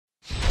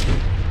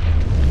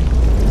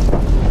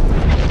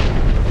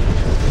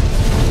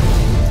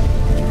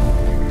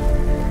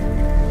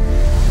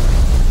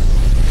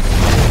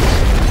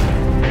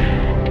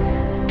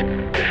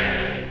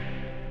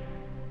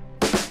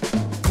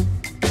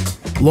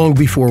Long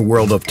before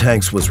World of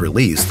Tanks was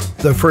released,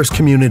 the first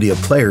community of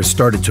players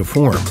started to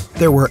form.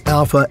 There were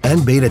alpha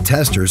and beta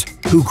testers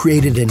who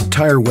created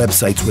entire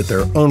websites with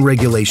their own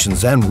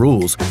regulations and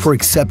rules for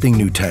accepting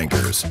new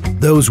tankers.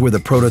 Those were the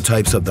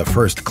prototypes of the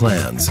first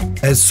clans.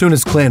 As soon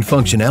as clan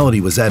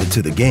functionality was added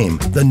to the game,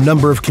 the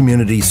number of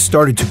communities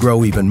started to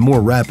grow even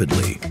more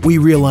rapidly. We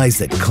realized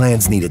that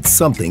clans needed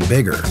something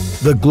bigger.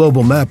 The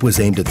global map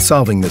was aimed at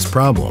solving this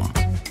problem.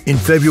 In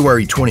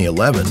February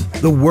 2011,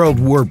 the World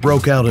War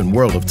broke out in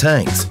World of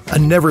Tanks, a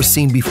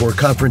never-seen-before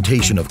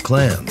confrontation of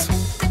clans.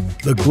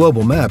 The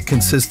global map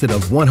consisted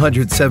of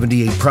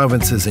 178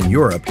 provinces in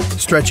Europe,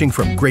 stretching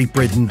from Great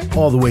Britain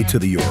all the way to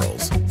the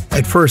Urals.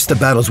 At first, the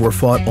battles were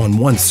fought on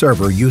one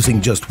server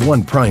using just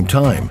one prime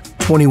time,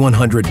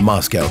 2100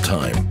 Moscow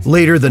time.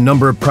 Later, the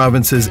number of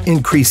provinces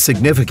increased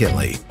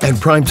significantly,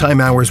 and prime time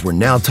hours were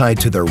now tied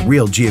to their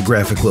real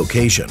geographic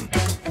location.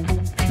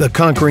 The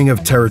conquering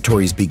of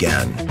territories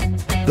began.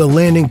 The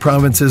landing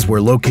provinces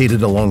were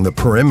located along the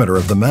perimeter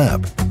of the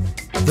map.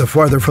 The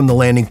farther from the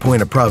landing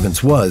point a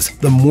province was,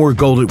 the more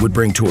gold it would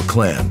bring to a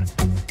clan.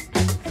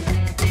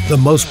 The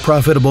most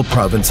profitable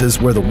provinces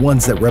were the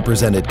ones that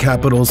represented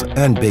capitals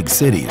and big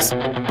cities,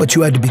 but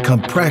you had to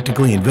become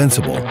practically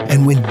invincible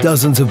and win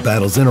dozens of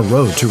battles in a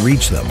row to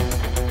reach them.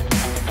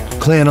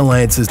 Clan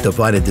alliances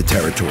divided the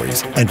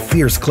territories, and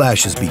fierce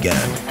clashes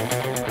began.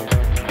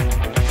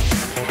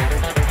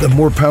 The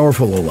more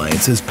powerful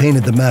alliances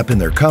painted the map in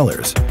their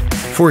colors.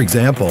 For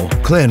example,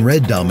 Clan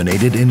Red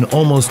dominated in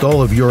almost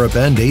all of Europe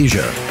and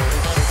Asia.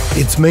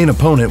 Its main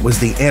opponent was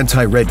the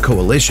anti-Red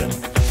coalition.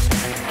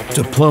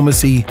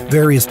 Diplomacy,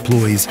 various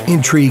ploys,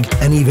 intrigue,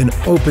 and even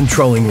open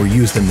trolling were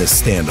used in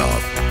this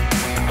standoff.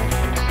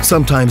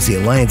 Sometimes the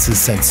alliances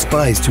sent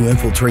spies to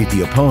infiltrate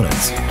the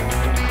opponents.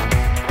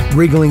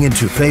 Wriggling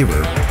into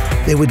favor,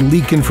 they would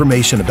leak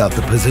information about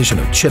the position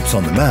of chips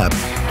on the map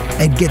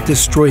and get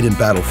destroyed in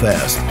battle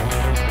fast.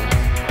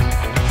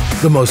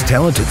 The most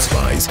talented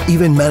spies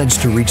even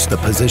managed to reach the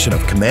position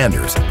of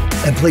commanders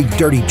and play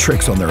dirty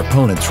tricks on their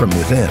opponents from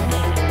within.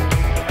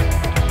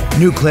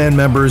 New clan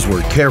members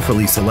were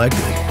carefully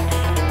selected.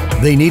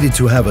 They needed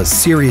to have a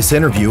serious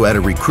interview at a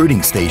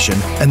recruiting station,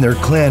 and their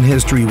clan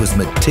history was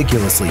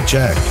meticulously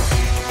checked.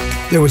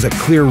 There was a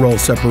clear role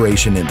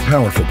separation in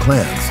powerful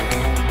clans.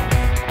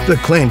 The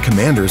clan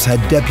commanders had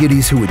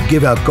deputies who would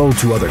give out gold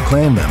to other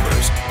clan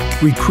members,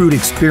 recruit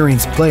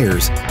experienced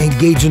players,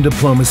 engage in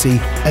diplomacy,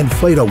 and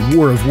fight a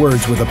war of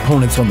words with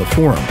opponents on the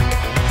forum.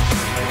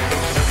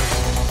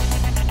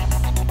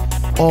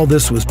 All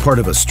this was part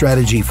of a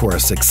strategy for a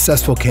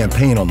successful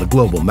campaign on the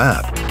global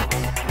map.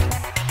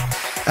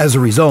 As a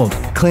result,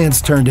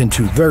 clans turned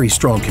into very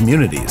strong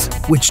communities,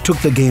 which took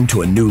the game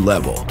to a new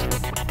level.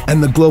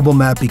 And the global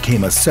map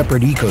became a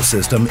separate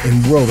ecosystem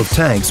in World of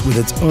Tanks with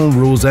its own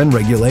rules and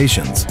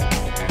regulations.